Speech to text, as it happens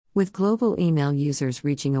With global email users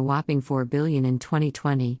reaching a whopping 4 billion in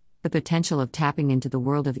 2020, the potential of tapping into the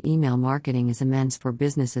world of email marketing is immense for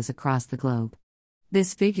businesses across the globe.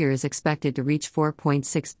 This figure is expected to reach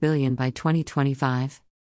 4.6 billion by 2025.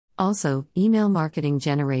 Also, email marketing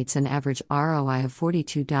generates an average ROI of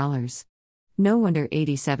 $42. No wonder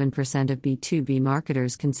 87% of B2B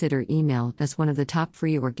marketers consider email as one of the top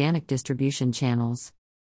free organic distribution channels.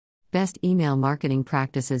 Best email marketing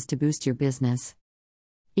practices to boost your business.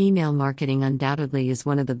 Email marketing undoubtedly is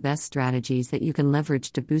one of the best strategies that you can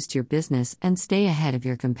leverage to boost your business and stay ahead of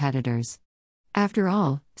your competitors. After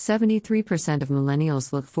all, 73% of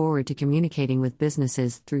millennials look forward to communicating with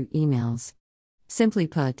businesses through emails. Simply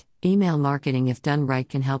put, email marketing, if done right,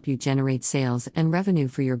 can help you generate sales and revenue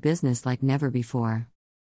for your business like never before.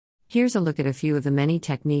 Here's a look at a few of the many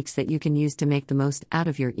techniques that you can use to make the most out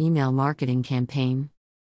of your email marketing campaign.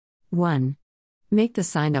 1. Make the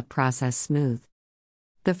sign-up process smooth.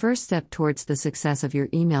 The first step towards the success of your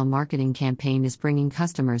email marketing campaign is bringing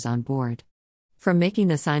customers on board. From making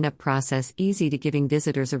the sign-up process easy to giving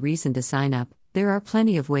visitors a reason to sign up, there are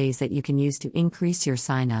plenty of ways that you can use to increase your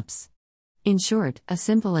sign-ups. In short, a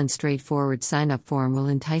simple and straightforward sign-up form will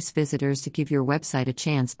entice visitors to give your website a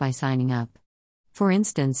chance by signing up. For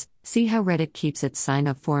instance, see how Reddit keeps its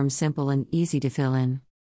sign-up form simple and easy to fill in.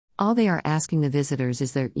 All they are asking the visitors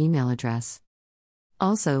is their email address.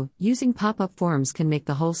 Also, using pop-up forms can make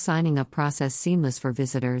the whole signing up process seamless for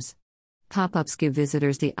visitors. Pop-ups give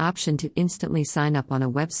visitors the option to instantly sign up on a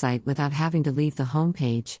website without having to leave the home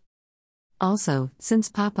page. Also, since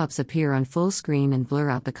pop-ups appear on full screen and blur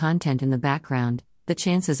out the content in the background, the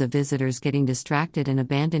chances of visitors getting distracted and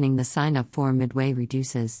abandoning the sign-up form midway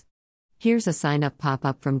reduces. Here's a sign-up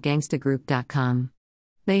pop-up from gangstagroup.com.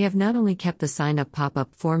 They have not only kept the sign-up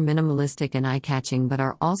pop-up form minimalistic and eye-catching but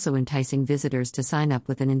are also enticing visitors to sign up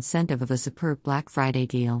with an incentive of a superb Black Friday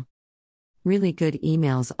deal. Really good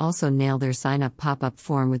emails also nail their sign-up pop-up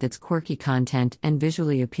form with its quirky content and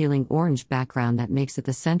visually appealing orange background that makes it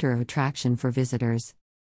the center of attraction for visitors.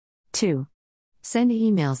 2. Send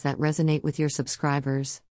emails that resonate with your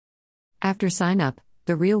subscribers. After sign-up,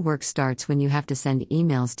 the real work starts when you have to send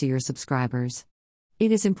emails to your subscribers.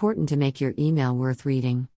 It is important to make your email worth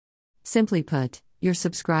reading. Simply put, your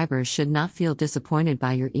subscribers should not feel disappointed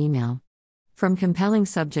by your email. From compelling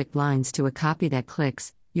subject lines to a copy that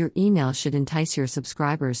clicks, your email should entice your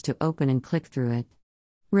subscribers to open and click through it.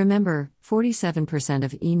 Remember, 47%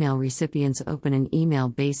 of email recipients open an email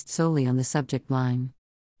based solely on the subject line.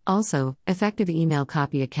 Also, effective email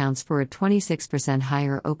copy accounts for a 26%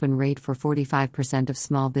 higher open rate for 45% of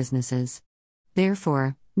small businesses.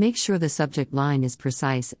 Therefore, make sure the subject line is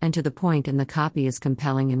precise and to the point and the copy is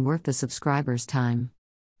compelling and worth the subscriber's time.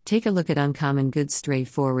 Take a look at Uncommon Good's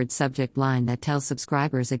straightforward subject line that tells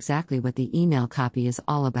subscribers exactly what the email copy is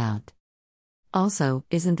all about. Also,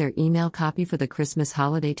 isn't their email copy for the Christmas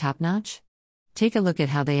holiday top-notch? Take a look at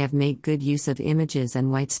how they have made good use of images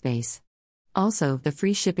and white space. Also, the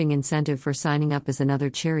free shipping incentive for signing up is another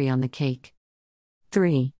cherry on the cake.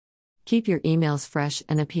 3. Keep your emails fresh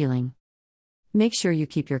and appealing. Make sure you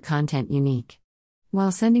keep your content unique.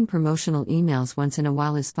 While sending promotional emails once in a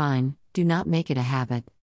while is fine, do not make it a habit.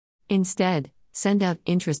 Instead, send out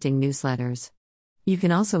interesting newsletters. You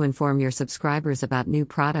can also inform your subscribers about new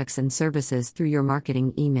products and services through your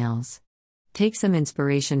marketing emails. Take some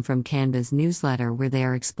inspiration from Canva's newsletter where they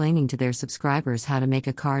are explaining to their subscribers how to make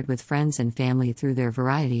a card with friends and family through their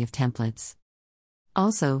variety of templates.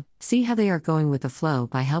 Also, see how they are going with the flow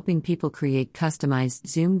by helping people create customized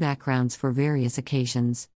Zoom backgrounds for various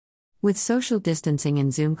occasions. With social distancing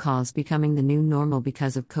and Zoom calls becoming the new normal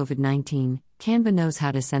because of COVID-19, Canva knows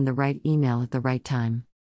how to send the right email at the right time.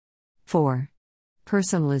 4.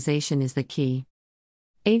 Personalization is the key.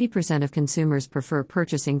 80% of consumers prefer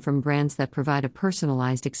purchasing from brands that provide a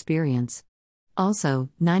personalized experience. Also,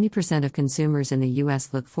 90% of consumers in the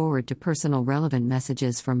US look forward to personal relevant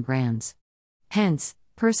messages from brands. Hence,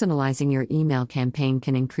 personalizing your email campaign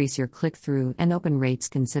can increase your click-through and open rates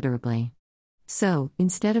considerably. So,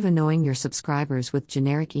 instead of annoying your subscribers with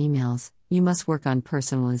generic emails, you must work on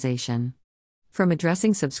personalization. From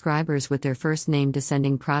addressing subscribers with their first name to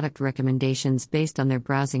sending product recommendations based on their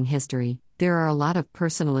browsing history, there are a lot of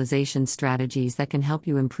personalization strategies that can help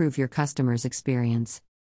you improve your customers' experience.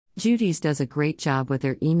 Judy's does a great job with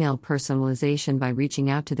their email personalization by reaching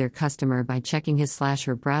out to their customer by checking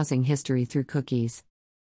his/her browsing history through cookies.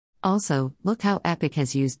 Also, look how Epic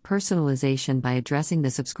has used personalization by addressing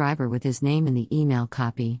the subscriber with his name in the email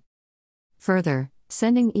copy. Further,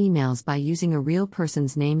 sending emails by using a real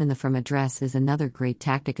person's name in the from address is another great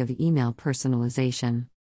tactic of email personalization.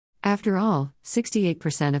 After all,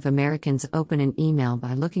 68% of Americans open an email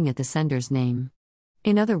by looking at the sender's name.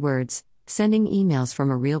 In other words, sending emails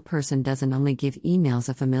from a real person doesn't only give emails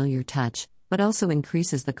a familiar touch, but also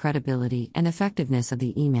increases the credibility and effectiveness of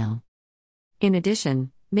the email. In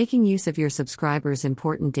addition, making use of your subscribers'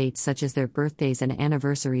 important dates such as their birthdays and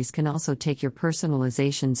anniversaries can also take your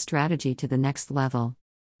personalization strategy to the next level.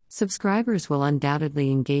 Subscribers will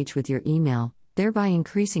undoubtedly engage with your email, thereby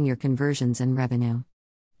increasing your conversions and revenue.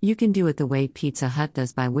 You can do it the way Pizza Hut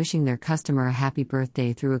does by wishing their customer a happy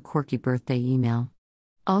birthday through a quirky birthday email.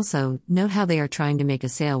 Also, note how they are trying to make a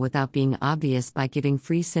sale without being obvious by giving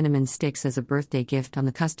free cinnamon sticks as a birthday gift on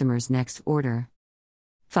the customer's next order.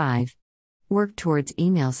 5. Work towards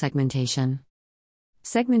email segmentation.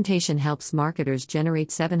 Segmentation helps marketers generate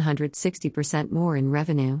 760% more in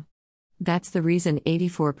revenue. That's the reason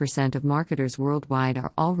 84% of marketers worldwide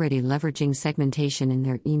are already leveraging segmentation in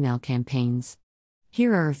their email campaigns.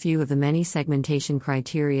 Here are a few of the many segmentation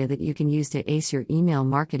criteria that you can use to ace your email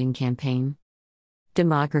marketing campaign.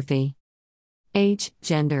 Demography. Age,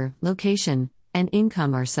 gender, location, and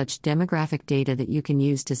income are such demographic data that you can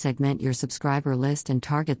use to segment your subscriber list and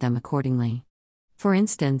target them accordingly. For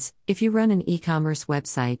instance, if you run an e-commerce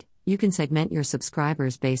website, you can segment your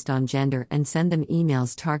subscribers based on gender and send them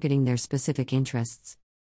emails targeting their specific interests.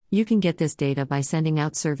 You can get this data by sending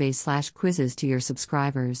out surveys/quizzes to your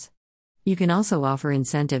subscribers. You can also offer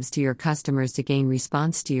incentives to your customers to gain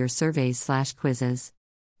response to your surveys/quizzes.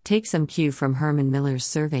 Take some cue from Herman Miller's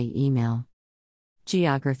survey email.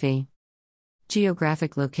 Geography.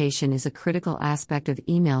 Geographic location is a critical aspect of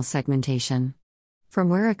email segmentation. From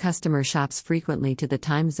where a customer shops frequently to the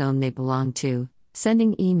time zone they belong to,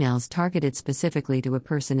 sending emails targeted specifically to a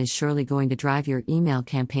person is surely going to drive your email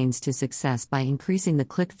campaigns to success by increasing the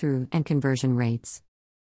click-through and conversion rates.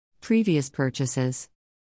 Previous purchases.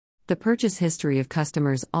 The purchase history of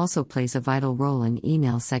customers also plays a vital role in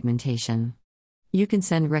email segmentation. You can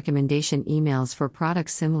send recommendation emails for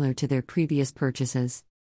products similar to their previous purchases.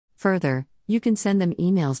 Further, you can send them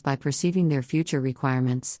emails by perceiving their future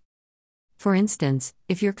requirements. For instance,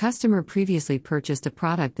 if your customer previously purchased a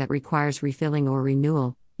product that requires refilling or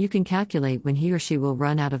renewal, you can calculate when he or she will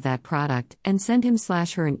run out of that product and send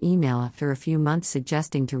him/her an email after a few months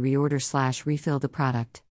suggesting to reorder/refill the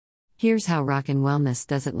product. Here's how Rockin' Wellness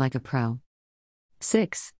does it like a pro.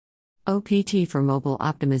 6. OPT for mobile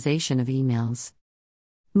optimization of emails.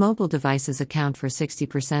 Mobile devices account for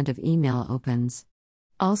 60% of email opens.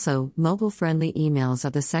 Also, mobile-friendly emails are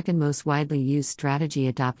the second most widely used strategy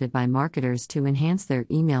adopted by marketers to enhance their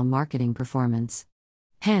email marketing performance.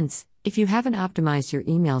 Hence, if you haven't optimized your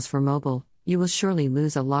emails for mobile, you will surely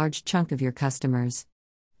lose a large chunk of your customers.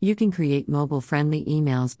 You can create mobile-friendly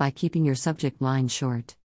emails by keeping your subject line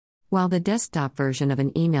short. While the desktop version of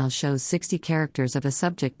an email shows 60 characters of a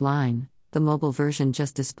subject line, the mobile version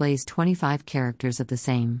just displays 25 characters of the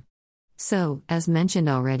same. So, as mentioned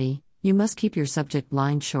already, you must keep your subject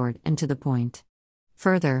line short and to the point.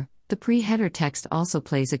 Further, the pre-header text also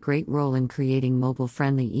plays a great role in creating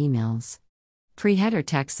mobile-friendly emails. Pre-header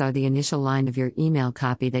texts are the initial line of your email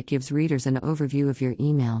copy that gives readers an overview of your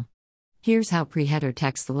email. Here's how pre-header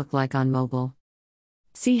texts look like on mobile.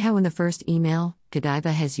 See how in the first email,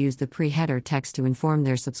 Godiva has used the pre-header text to inform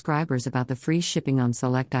their subscribers about the free shipping on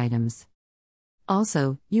select items.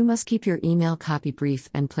 Also, you must keep your email copy brief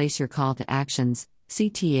and place your call to actions,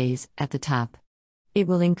 CTAs, at the top. It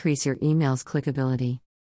will increase your email's clickability.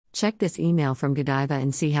 Check this email from Godiva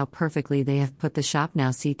and see how perfectly they have put the Shop Now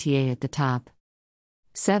CTA at the top.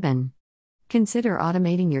 7. Consider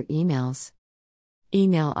automating your emails.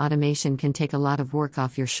 Email automation can take a lot of work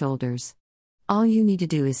off your shoulders. All you need to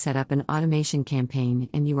do is set up an automation campaign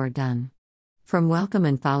and you are done. From welcome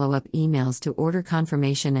and follow-up emails to order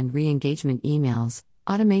confirmation and re-engagement emails,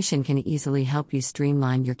 automation can easily help you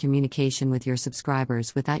streamline your communication with your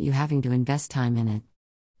subscribers without you having to invest time in it.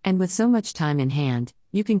 And with so much time in hand,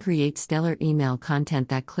 you can create stellar email content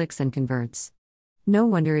that clicks and converts. No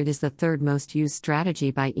wonder it is the third most used strategy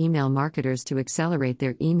by email marketers to accelerate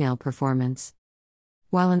their email performance.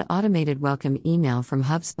 While an automated welcome email from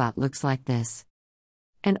HubSpot looks like this.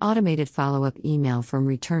 An automated follow-up email from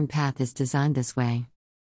ReturnPath is designed this way.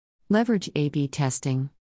 Leverage A/B testing.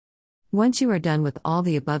 Once you are done with all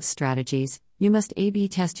the above strategies, you must A/B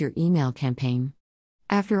test your email campaign.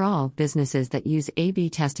 After all, businesses that use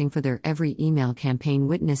A/B testing for their every email campaign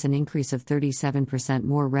witness an increase of 37%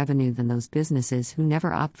 more revenue than those businesses who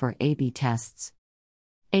never opt for A/B tests.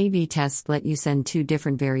 A/B tests let you send two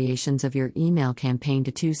different variations of your email campaign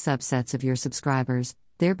to two subsets of your subscribers,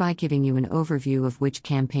 thereby giving you an overview of which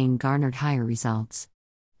campaign garnered higher results.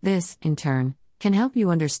 This, in turn, can help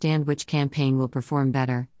you understand which campaign will perform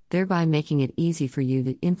better, thereby making it easy for you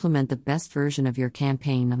to implement the best version of your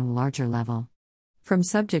campaign on a larger level. From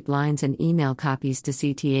subject lines and email copies to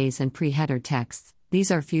CTAs and pre-header texts,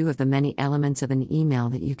 these are few of the many elements of an email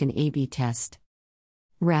that you can A/B test.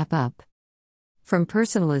 Wrap up. From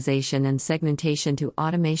personalization and segmentation to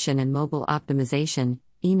automation and mobile optimization,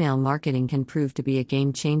 email marketing can prove to be a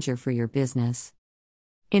game changer for your business.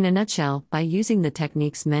 In a nutshell, by using the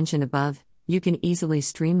techniques mentioned above, you can easily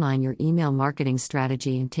streamline your email marketing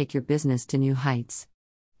strategy and take your business to new heights.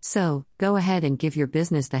 So, go ahead and give your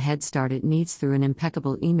business the head start it needs through an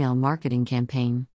impeccable email marketing campaign.